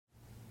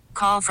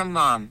Call from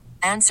mom.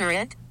 Answer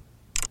it.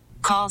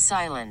 Call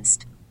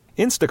silenced.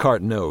 Instacart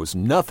knows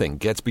nothing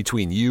gets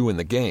between you and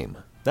the game.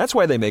 That's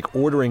why they make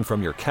ordering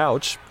from your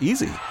couch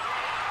easy.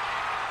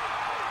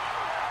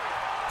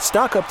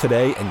 Stock up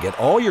today and get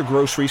all your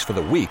groceries for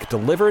the week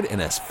delivered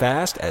in as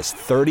fast as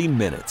 30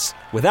 minutes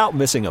without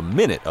missing a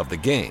minute of the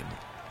game.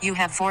 You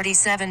have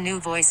 47 new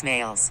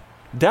voicemails.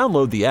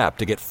 Download the app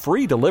to get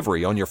free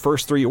delivery on your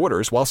first 3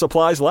 orders while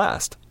supplies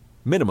last.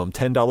 Minimum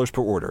 $10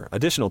 per order.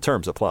 Additional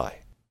terms apply.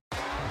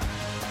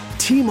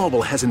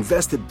 T-Mobile has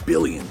invested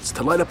billions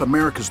to light up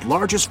America's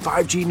largest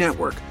 5G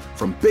network,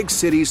 from big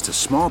cities to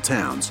small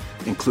towns,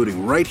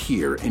 including right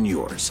here in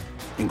yours.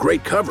 And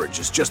great coverage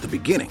is just the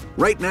beginning.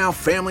 Right now,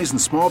 families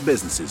and small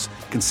businesses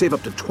can save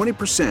up to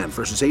 20%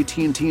 versus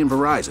AT&T and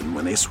Verizon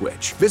when they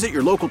switch. Visit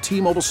your local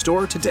T-Mobile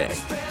store today.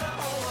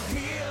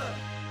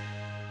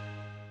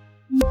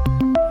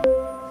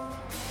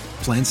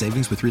 Plan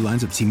savings with 3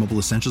 lines of T-Mobile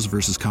Essentials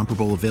versus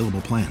comparable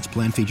available plans.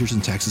 Plan features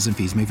and taxes and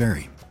fees may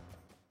vary.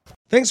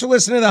 Thanks for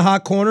listening to the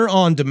Hot Corner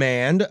on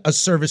Demand, a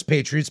Service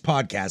Patriots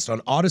podcast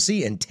on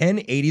Odyssey and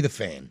 1080 The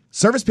Fan.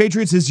 Service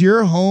Patriots is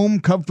your home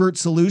comfort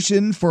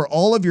solution for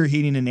all of your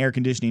heating and air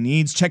conditioning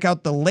needs. Check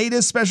out the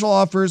latest special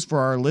offers for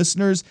our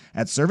listeners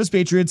at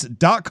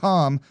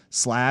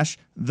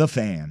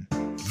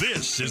servicepatriots.com/thefan.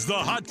 This is the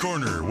Hot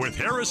Corner with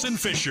Harrison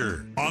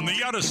Fisher on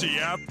the Odyssey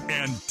app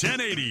and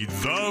 1080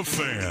 The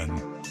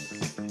Fan.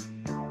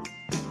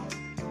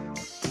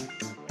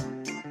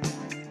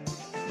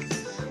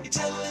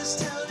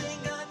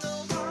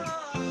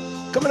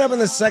 Coming up in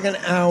the second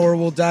hour,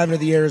 we'll dive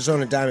into the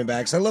Arizona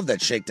Diamondbacks. I love that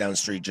Shakedown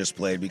Street just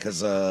played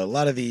because a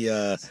lot of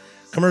the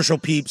commercial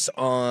peeps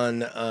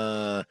on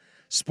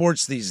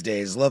sports these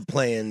days love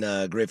playing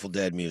Grateful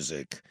Dead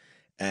music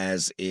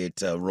as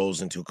it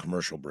rolls into a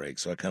commercial break.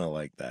 So I kind of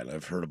like that.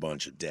 I've heard a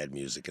bunch of Dead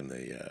music in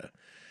the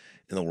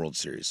World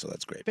Series, so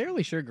that's great.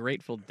 Fairly sure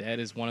Grateful Dead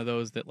is one of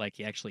those that like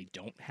you actually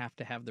don't have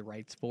to have the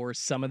rights for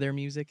some of their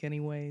music,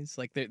 anyways.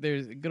 Like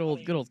there's good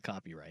old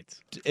copyrights.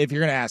 If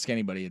you're gonna ask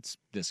anybody, it's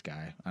this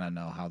guy. I don't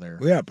know how they're.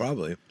 Yeah,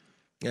 probably.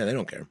 Yeah, they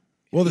don't care.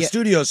 Well, the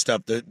studio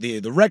stuff,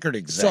 the record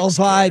execs. It's all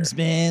vibes,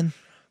 man.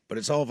 But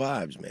it's all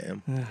vibes,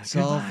 man. It's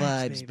all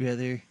vibes,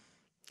 brother.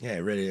 Yeah,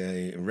 I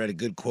read a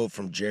good quote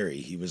from Jerry.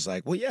 He was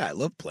like, "Well, yeah, I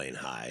love playing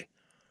high."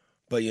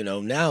 But,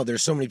 now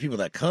there's so many people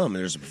that come,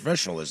 and there's a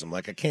professionalism.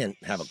 Like, I can't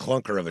have a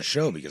clunker of a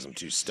show because I'm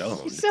too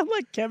stoned. You sound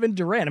like Kevin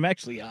Durant. I'm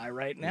actually high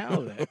right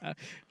now.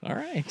 All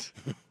right.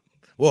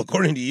 Well,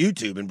 according to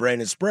YouTube and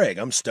Brandon Sprague,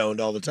 I'm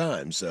stoned all the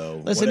time.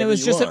 So listen, it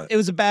was it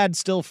was a bad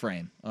still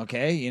frame.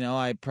 Okay,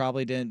 I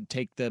probably didn't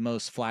take the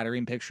most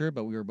flattering picture,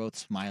 but we were both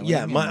smiling.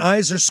 Yeah, my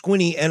eyes are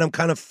squinty and I'm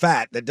kind of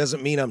fat. That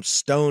doesn't mean I'm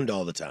stoned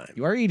all the time.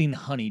 You are eating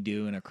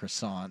honeydew in a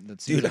croissant.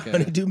 Dude, like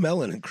honeydew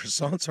melon and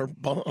croissants are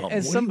bomb. What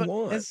do you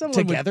want?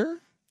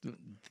 Together?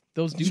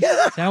 Those do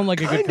sound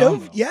like a good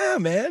combo. Yeah,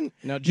 man.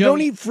 Now, Joe, you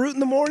don't eat fruit in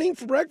the morning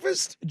for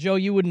breakfast? Joe,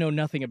 you would know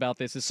nothing about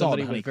this. As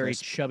somebody with very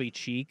chubby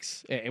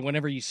cheeks, and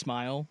whenever you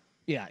smile,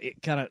 yeah,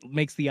 it kind of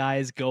makes the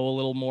eyes go a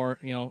little more,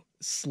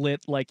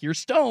 slit, like you're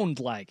stoned.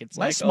 Like it's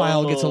my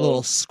smile gets a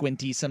little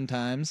squinty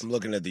sometimes. I'm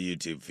looking at the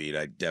YouTube feed.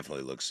 I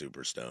definitely look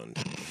super stoned.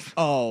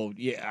 Oh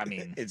yeah, I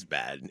mean it's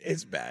bad.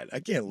 It's bad. I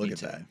can't look at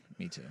that.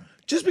 Me too.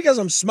 Just because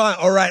I'm smiling.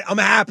 All right, I'm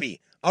happy.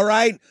 All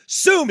right,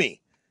 sue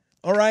me.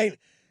 All right.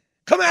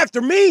 Come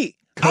after me.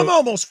 I'm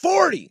almost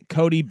 40.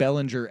 Cody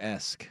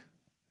Bellinger-esque.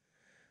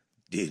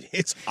 Dude,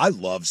 I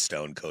love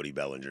Stone Cody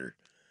Bellinger.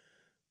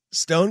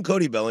 Stone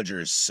Cody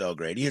Bellinger is so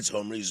great. He hits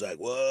home, he's like,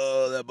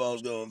 whoa, that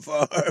ball's going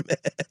far, man.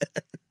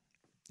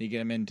 You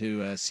get him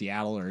into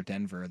Seattle or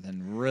Denver,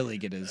 then really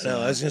get his...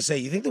 No, I was going to say,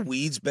 you think the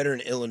weed's better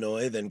in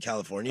Illinois than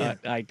California?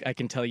 I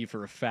can tell you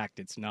for a fact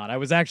it's not. I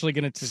was actually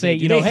going to say,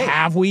 do they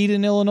have weed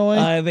in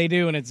Illinois? They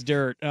do, and it's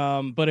dirt.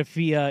 But if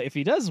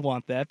he does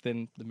want that,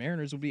 then the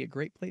Mariners would be a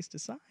great place to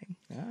sign.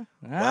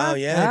 Wow,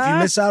 yeah. If you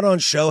miss out on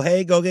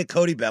Shohei, go get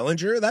Cody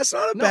Bellinger. That's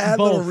not a bad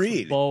little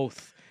read.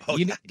 Both. Oh,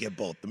 get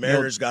both. The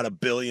Mariners got $1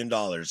 billion.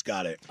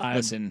 Got it.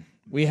 Listen...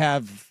 We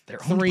have they're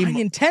owned by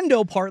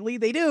Nintendo. Partly,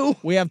 they do.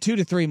 We have 2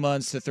 to 3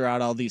 months to throw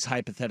out all these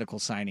hypothetical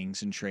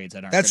signings and trades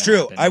that aren't. That's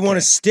true. Happen. I want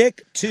to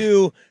stick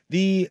to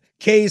the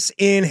case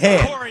in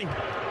hand. Corey,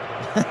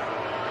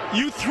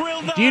 you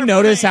thrilled. Do you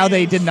notice how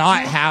they did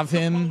not have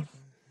him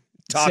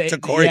talk to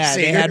Corey? Yeah,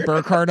 Seager? They had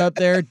Burkhardt up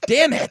there.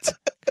 Damn it!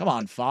 Come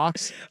on,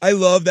 Fox. I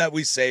love that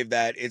we saved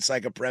that. It's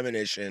like a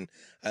premonition.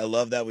 I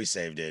love that we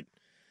saved it.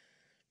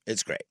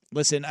 It's great.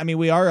 Listen, I mean,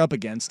 we are up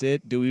against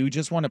it. Do we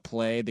just want to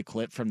play the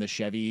clip from the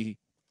Chevy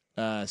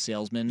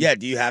salesman? Yeah,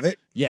 do you have it?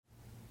 Yeah.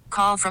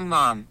 Call from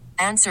mom.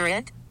 Answer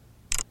it.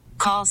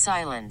 Call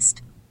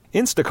silenced.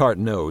 Instacart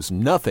knows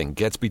nothing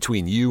gets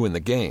between you and the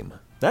game.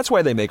 That's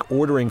why they make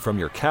ordering from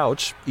your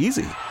couch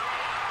easy.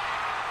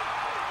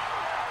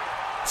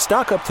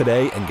 Stock up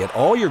today and get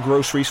all your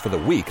groceries for the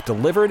week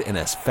delivered in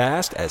as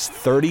fast as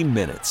 30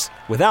 minutes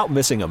without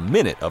missing a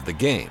minute of the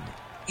game.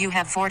 You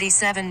have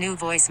 47 new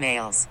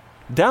voicemails.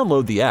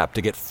 Download the app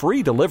to get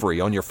free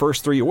delivery on your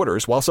first 3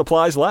 orders while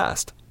supplies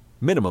last.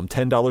 Minimum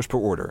 $10 per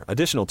order.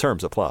 Additional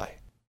terms apply.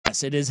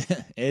 Yes, it is.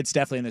 It's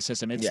definitely in the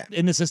system. It's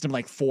in the system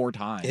like 4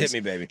 times. Hit me,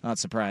 baby. Not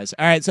surprised.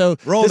 All right, so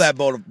roll that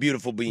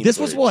beautiful beam. This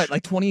was what,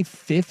 like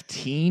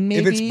 2015,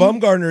 maybe? If it's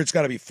Baumgardner, it's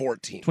got to be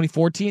 14.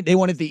 2014. They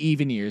wanted the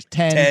even years.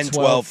 10,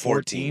 12,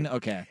 14.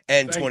 Okay,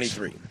 and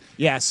 23.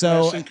 Yeah.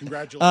 So Madison,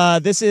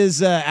 congratulations. this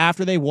is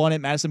after they won it.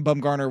 Madison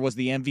Baumgardner was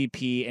the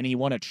MVP, and he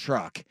won a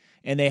truck.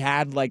 And they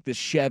had like the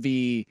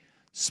Chevy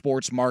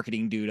sports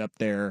marketing dude up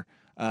there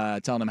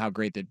telling him how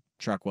great the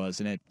truck was,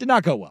 and it did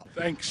not go well.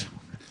 Thanks.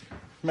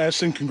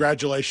 Madison,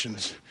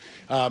 congratulations.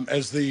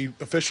 As the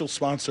official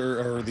sponsor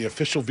or the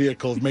official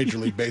vehicle of Major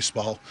League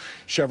Baseball,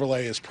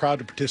 Chevrolet is proud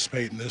to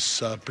participate in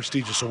this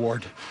prestigious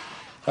award.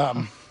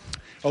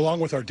 Along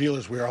with our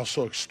dealers, we are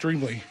also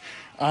extremely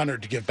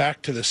honored to give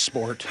back to this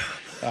sport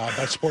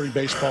by supporting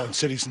baseball in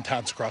cities and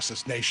towns across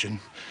this nation.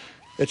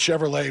 At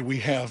Chevrolet, we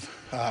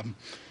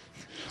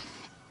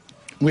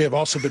have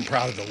also been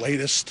proud of the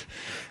latest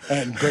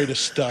and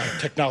greatest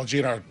technology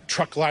in our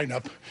truck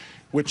lineup,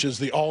 which is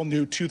the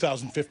all-new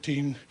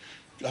 2015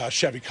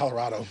 Chevy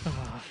Colorado.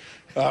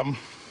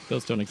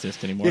 Those don't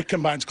exist anymore. It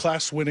combines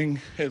class-winning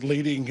and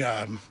leading,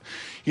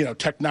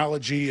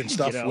 technology and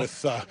stuff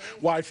with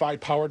Wi-Fi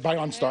powered by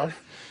OnStar,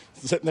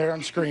 sitting there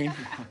on screen.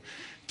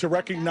 To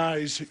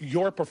recognize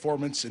your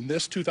performance in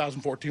this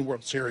 2014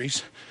 World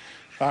Series,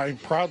 I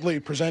proudly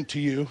present to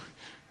you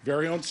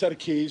very own set of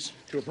keys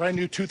to a brand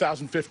new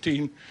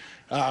 2015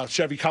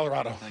 Chevy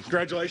Colorado.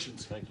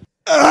 Congratulations. Thank you.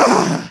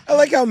 I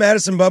like how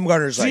Madison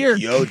Baumgardner's like, Dear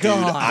yo, dude,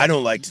 God. I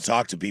don't like to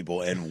talk to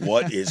people, and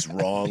what is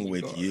wrong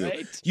with you?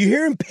 Right? You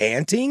hear him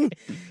panting?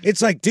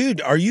 It's like, dude,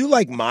 are you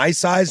like my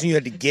size and you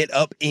had to get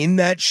up in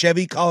that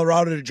Chevy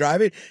Colorado to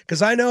drive it?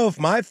 Because I know if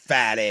my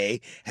fat A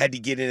had to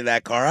get into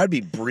that car, I'd be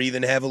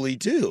breathing heavily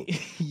too.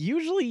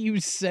 Usually you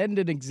send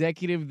an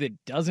executive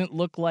that doesn't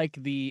look like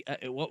the,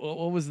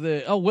 what was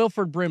the,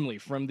 Wilford Brimley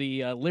from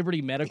the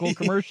Liberty Medical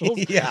commercials.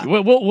 Yeah.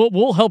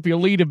 We'll help you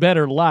lead a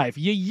better life.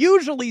 You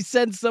usually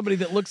send somebody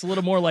that looks a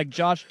little more like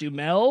Josh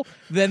Duhamel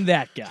than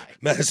that guy.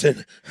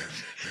 Madison,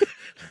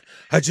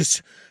 I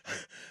just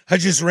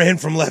ran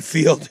from left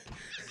field.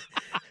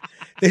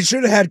 They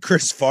should have had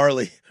Chris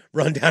Farley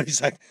run down.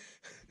 He's like,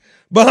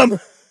 Bum,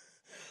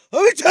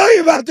 let me tell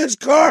you about this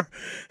car.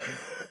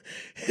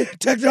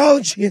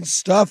 Technology and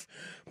stuff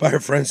by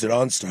our friends at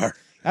OnStar.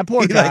 That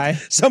poor guy.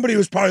 Somebody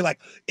was probably like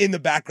in the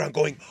background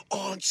going,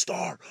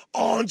 OnStar,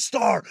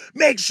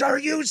 make sure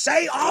you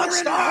say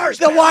OnStar.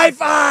 The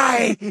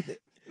Wi-Fi.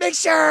 Make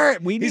sure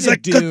we need He's to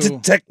like, do cut the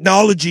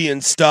technology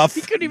and stuff.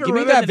 He couldn't even Give me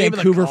remember that the name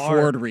Vancouver of the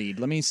car. Ford read.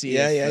 Let me see.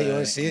 Yeah, if, you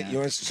want to see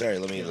it? Sorry,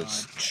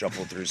 let's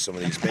shuffle through some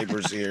of these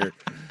papers here.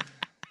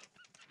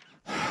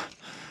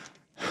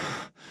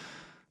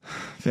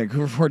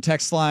 Vancouver Ford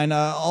text line.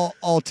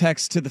 All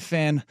text to the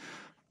fan.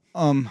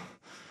 Or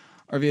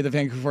via the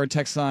Vancouver Ford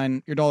text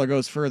line. Your dollar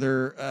goes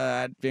further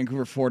at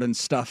Vancouver Ford and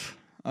stuff.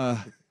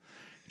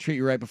 Treat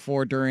you right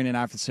before, during, and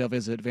after the sale.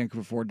 Visit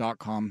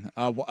VancouverFord.com.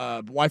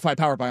 Wi-Fi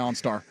powered by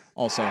OnStar.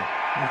 Also,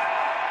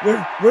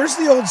 Where's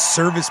the old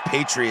Service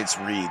Patriots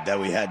read that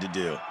we had to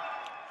do?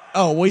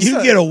 oh, well,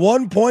 You get a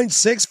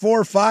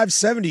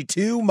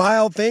 1.64572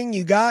 mile thing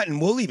you got,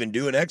 and we'll even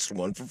do an extra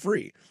one for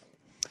free.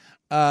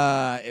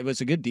 It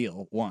was a good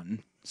deal.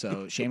 One,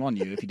 so shame on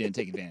you if you didn't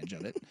take advantage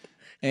of it.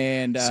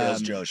 And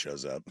Sales Joe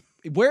shows up.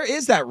 where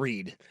is that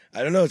read?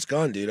 I don't know. It's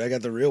gone, dude. I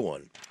got the real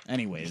one.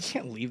 Anyways, You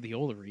can't leave the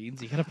old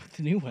reads. You got to put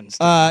the new ones.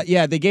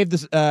 yeah, they gave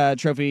this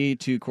trophy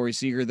to Corey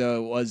Seager,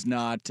 though it was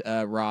not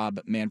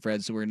Rob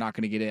Manfred, so we're not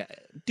going to get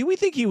it. Do we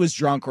think he was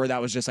drunk, or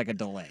that was just like a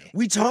delay?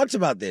 We talked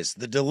about this,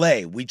 the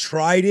delay. We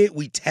tried it.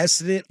 We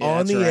tested it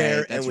on the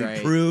air, and we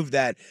proved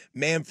that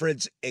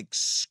Manfred's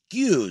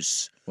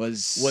excuse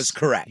was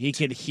correct. He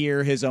could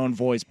hear his own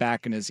voice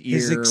back in his ear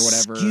or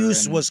whatever. His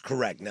excuse was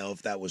correct. Now,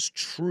 if that was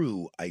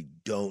true, I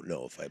don't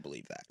know if I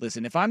believe that.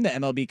 Listen, if I'm the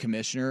MLB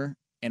commissioner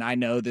and I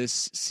know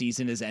this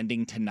season is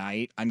ending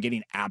tonight, I'm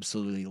getting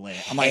absolutely lit.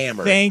 I'm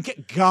Hammered. like,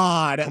 thank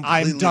God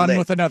I'm done lit.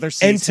 with another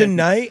season.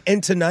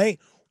 And tonight,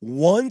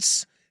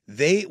 once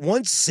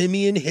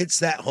Simeon hits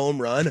that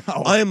home run,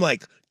 I am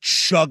like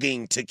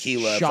chugging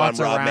tequila Shots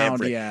if I'm Rob around,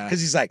 Manfred. yeah.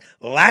 Because he's like,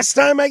 last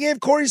time I gave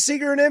Corey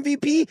Seager an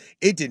MVP,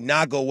 it did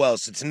not go well.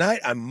 So tonight,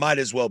 I might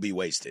as well be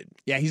wasted.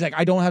 Yeah, he's like,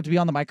 I don't have to be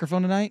on the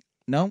microphone tonight?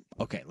 No?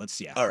 Okay,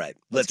 let's All right.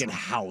 Let's get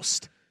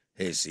housed.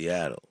 Hey,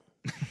 Seattle.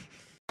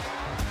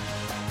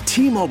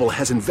 T-Mobile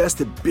has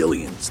invested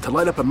billions to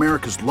light up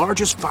America's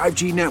largest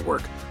 5G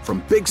network,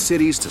 from big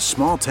cities to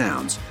small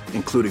towns,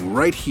 including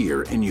right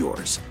here in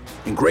yours.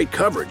 And great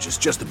coverage is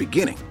just the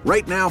beginning.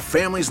 Right now,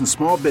 families and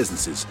small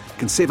businesses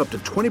can save up to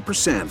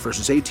 20%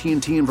 versus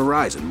AT&T and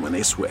Verizon when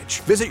they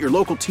switch. Visit your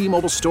local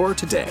T-Mobile store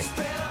today.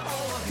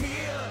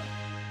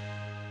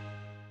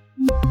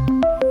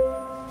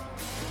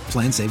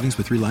 Plan savings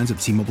with 3 lines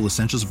of T-Mobile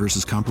Essentials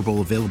versus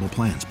comparable available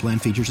plans. Plan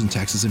features and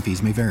taxes and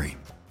fees may vary.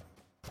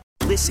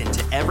 Listen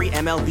to every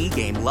MLB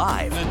game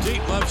live. In the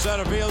deep left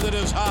center field, it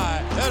is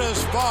high, it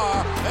is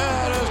far,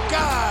 it is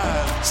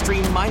gone.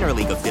 Stream minor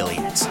league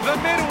affiliates. The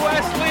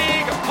Midwest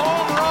League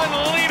home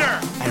run leader.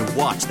 And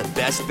Watch the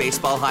best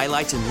baseball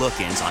highlights and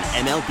look-ins on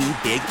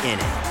MLB Big Inning.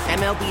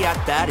 MLB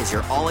At Bat is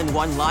your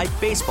all-in-one live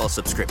baseball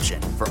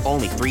subscription for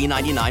only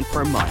 $3.99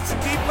 per month.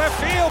 Deep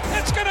left field.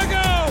 It's going to go.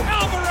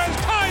 Alvarez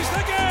ties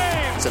the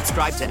game.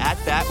 Subscribe to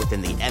At Bat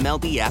within the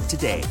MLB app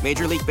today.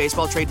 Major League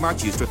Baseball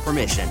trademarks used with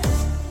permission.